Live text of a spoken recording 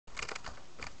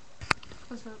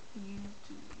What's up,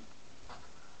 YouTube?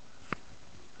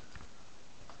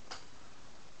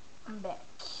 I'm back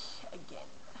again.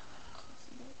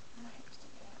 See that? My hair's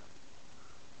sticking out.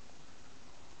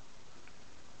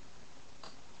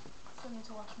 Still need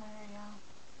to wash my hair, y'all.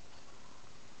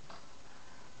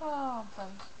 Oh, I'm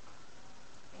funny.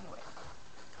 Anyway,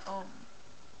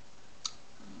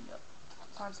 yep.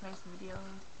 So I just made some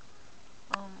videos.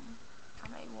 I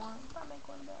made one. What did I make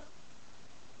one about?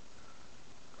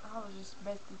 I was just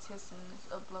basically testing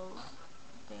this upload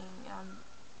thing. I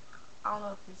don't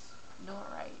know if it's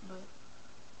doing right, but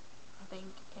I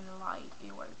think in the light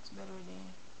it works better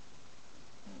than,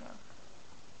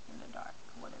 in the dark,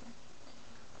 whatever.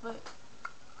 But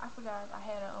I forgot I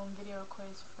had a video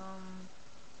request from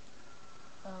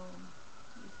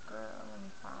this girl. Let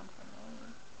me find her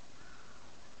name.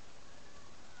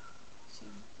 She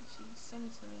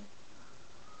sent it to me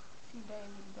a few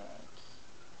days back,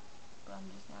 but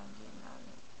I'm just not getting on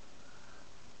it.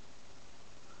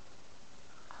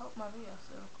 I hope my video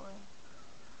still recording.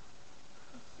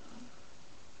 Let's see.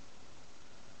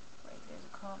 Wait, there's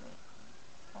a comment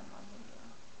on my video.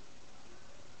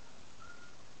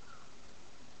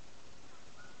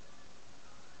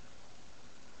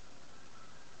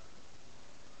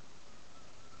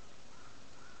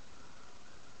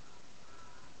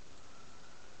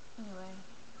 Anyway,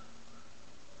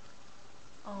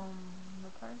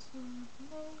 the person's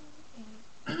name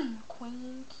is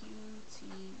Queen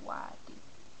QTYD.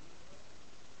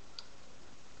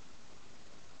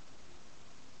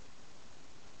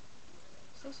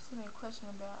 So she sent me a question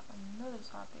about another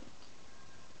topic.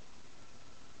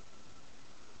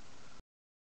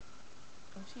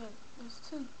 And there's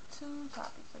two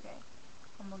topics, okay.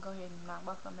 I'm gonna go ahead and knock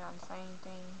both of them out the same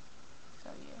thing. So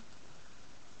yeah.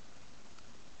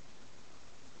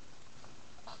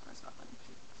 First off, let me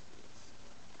fix this.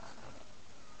 Okay.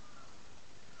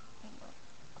 Anyway,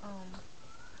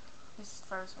 this is the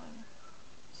first one.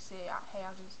 She said, "Hey, I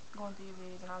was just going through your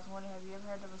videos, and I was wondering, have you ever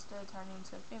heard of a stud turning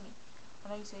into a femme? I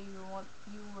know you said you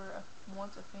were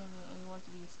once a femme and you want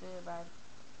to be a stud,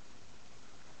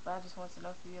 but I just want to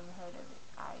know if you ever heard of it."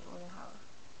 Alright, well then how?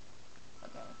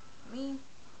 Okay, me,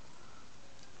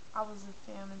 I was a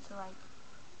femme until like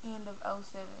end of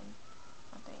 '07,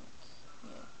 I think.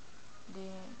 Yeah.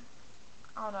 Then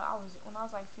I don't know. When I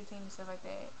was like 15 and stuff like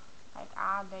that. Like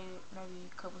I dated maybe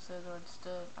a couple studs or a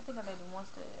stud. I think I dated one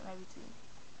stud, maybe two.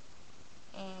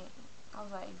 And I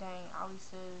was like, dang, all these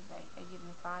studs like they get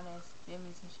me fine as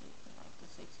femmes and shit, and like the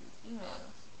sexy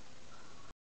females.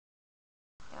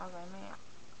 And I was like, man,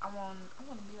 I want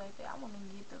to be like that. I want to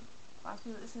get the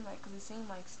it seemed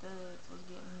like studs was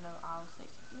getting all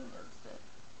sexy females and stuff.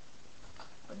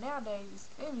 But nowadays,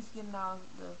 it's femmes getting all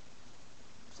the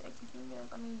sexy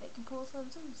females. I mean, they can pull some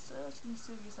too. Studs can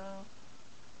still get some.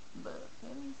 But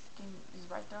femmes can just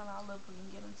right there on our level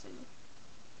and get them too.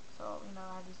 So,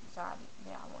 I just decided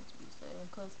that I want to be a stud.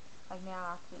 And plus, like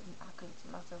now I couldn't see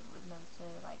myself with another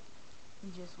stud. Like, we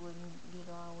just wouldn't get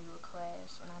on, we would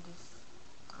clash, and I just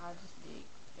dig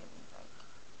femmes. Like,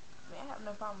 I mean, I have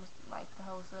no problem with, like, the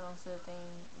whole stud on stud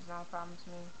thing is not a problem to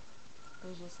me.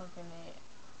 But it's just something that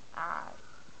I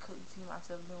couldn't see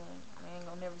myself doing. I mean, I ain't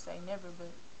gonna never say never,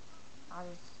 but I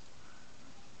just,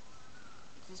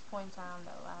 at this point in time,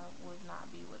 though, I would not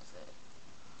be with a stud.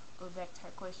 Go back to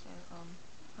her question,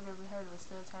 have you ever heard of a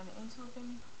stud turning into a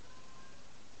femme?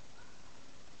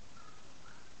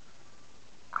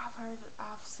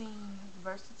 I've seen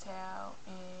Versatile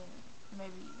and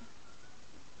maybe,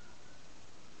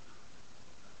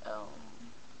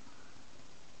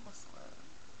 what's the word?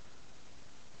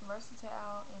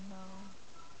 Versatile and,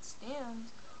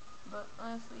 Stems, but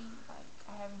honestly, like,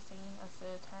 I haven't seen a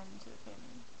stud turn into a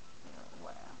femme in a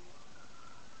while.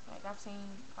 Like, I've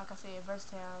seen, like I said,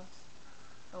 Versatiles,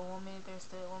 the 1 minute they're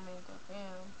stud, 1 minute they're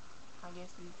femme. I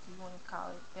guess if you want to call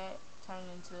it that, turn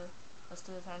into a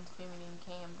stud, turn into femme, then you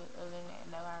can, but other than that,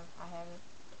 no, I haven't.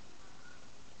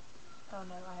 Oh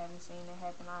no, I haven't seen it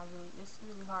happen. It's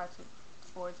really hard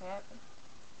for it to happen.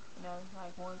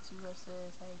 Like once you are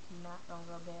studs, like you're not gonna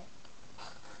go back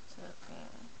to a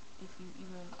femme if you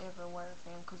even ever were a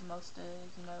femme, because most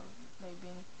studs, they've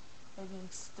been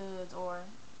studs or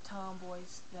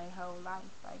tomboys their whole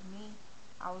life. Like me,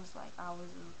 I was a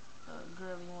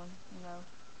girly one.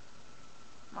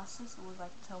 My sister was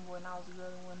like a tomboy and I was a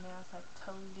girly one. Now it's like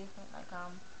totally different. Like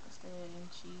I'm a stud and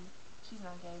she's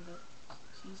not gay, but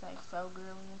she's like so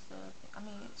girly and stuff. I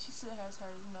mean, she still has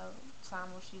her, time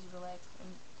where she's relaxed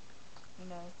and,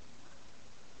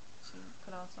 she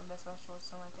put on some basketball shorts,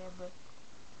 something like that, but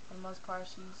for the most part,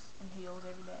 she's in heels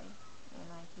every day. And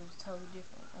like, it was totally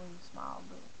different when you were small,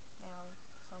 but now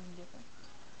it's something different.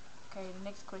 Okay, the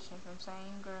next question from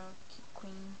same girl,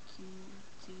 Queen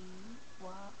QTYD.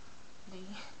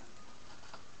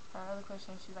 Her other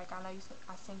question, she's like, I know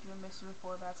I sent you a message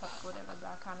before about a topic or whatever,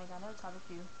 but I kind of got another topic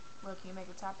for you. Well, can you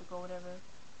make a topic or whatever?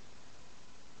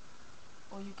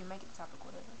 Or you can make it a topic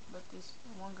or whatever. But this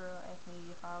one girl asked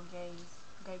me if all gay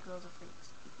girls are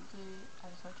freaks. If you could,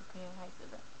 I just want your opinion how you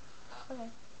feel about it. Okay.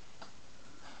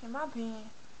 In my opinion,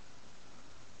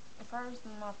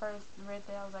 when I first read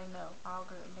that, I was like, no, all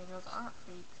gay girls aren't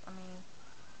freaks. I mean,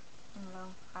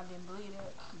 I didn't believe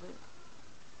that, but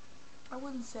I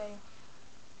wouldn't say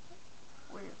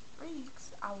we're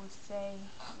freaks. I would say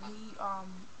we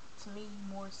to me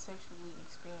more sexually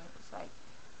experienced.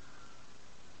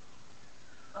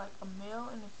 Like a male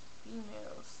and a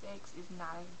female sex is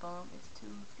not as bum as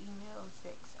two female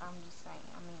sex. I'm just saying.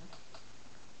 I mean,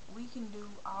 we can do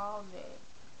all that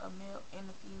a male and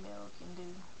a female can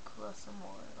do plus some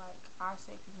more. Like our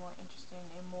sex is more interesting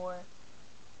and more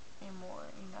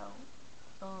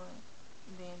fun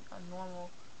than a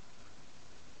normal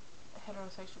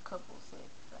heterosexual couple sex.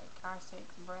 Like our sex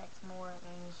bracks more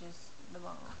and it's just the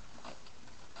bomb. Like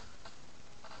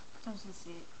that's just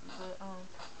it. But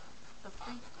the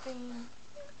freak thing,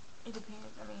 it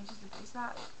depends. I mean, it's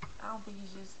not. I don't think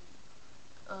it's just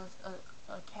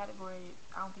a category.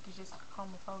 I don't think it's just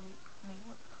homophobic. I mean,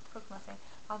 what the fuck am I saying?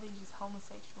 I don't think it's just a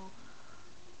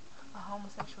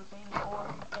homosexual thing or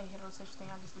a heterosexual thing.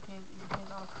 It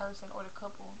depends on the person or the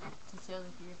couple to tell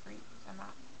if you're a freak or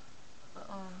not. But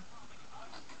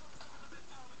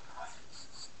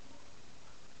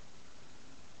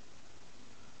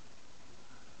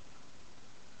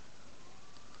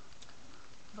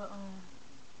but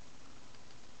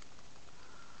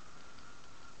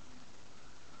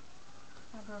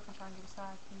my girlfriend trying to get a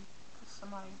side key because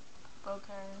somebody broke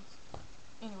hers.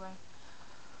 Anyway,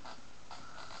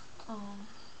 um,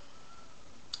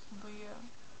 but yeah,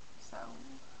 so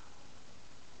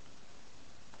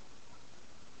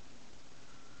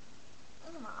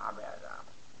I better go.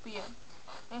 But yeah,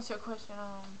 answer your question.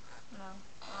 No,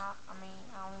 I mean,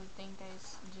 I don't really think that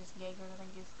it's just gay girls. I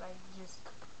think it's like just.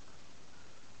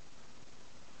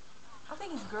 I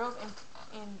think it's girls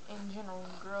in general.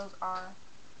 Girls are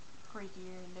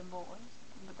freakier than boys,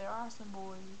 but there are some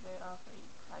boys that are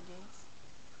freaks. I guess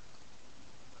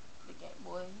the gay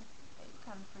boys, they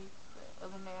kind of freaks. But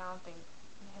other than that, I don't think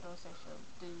heterosexual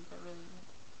dudes are really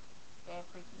that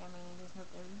freaky. I mean, there's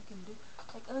nothing you can do.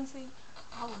 Like honestly,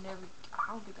 I would never.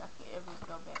 I don't think I could ever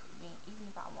go back again. Even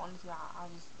if I wanted to,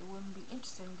 it wouldn't be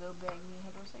interesting to go back being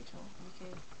heterosexual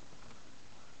because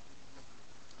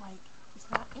like it's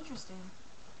not interesting.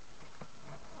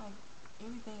 Like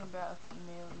everything about a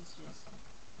female is just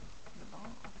the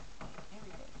bomb. Like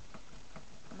everything.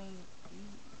 I mean,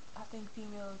 I think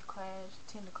females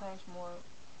tend to clash more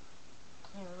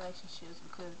in relationships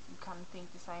because you kind of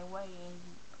think the same way, and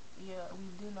yeah, we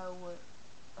do know what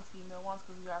a female wants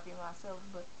because we are female ourselves,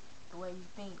 but the way we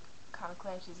think kind of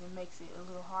clashes and makes it a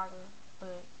little harder,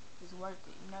 but it's worth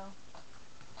it.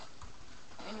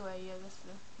 Anyway, yeah, that's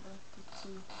the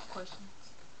two questions.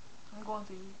 I'm going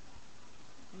through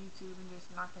YouTube and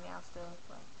just knocking out stuff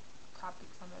like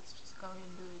topics. I'm going to just go ahead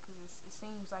and do it because it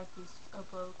seems like this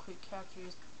upload quick capture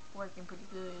is working pretty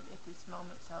good at this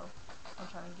moment, so I'm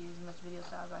trying to get as much video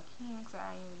style as I can because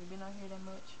I ain't really been on here that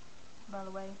much. By the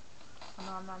way, I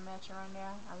know I'm not matching right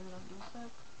now. I really don't give a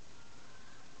fuck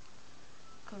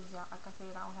because like I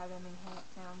said, I don't have that many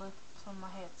hats and I left some of my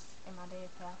hats in my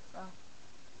dad's house, so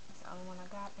it's the only one I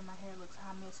got, and my hair looks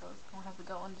high mess, so it's gonna have to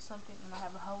go under something, and I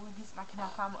have a hole in it, and I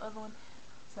cannot find my other one.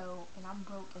 So, and I'm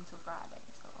broke until Friday,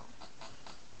 so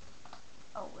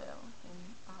oh well, and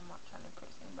I'm not trying to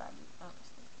impress anybody,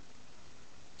 honestly.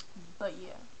 But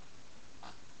yeah,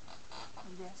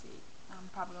 that's it.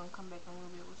 I'm probably gonna come back in a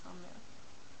little bit with something else.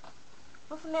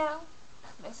 But for now,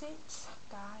 that's it,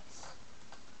 guys.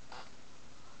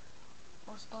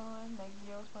 Respond, make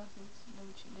video responses, do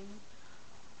what you do.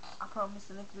 I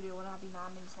promise the next video will not be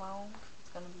 9 minutes long.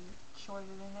 It's gonna be shorter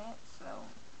than that, so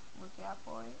look out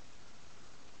for it.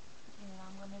 And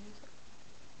I'm gonna do so.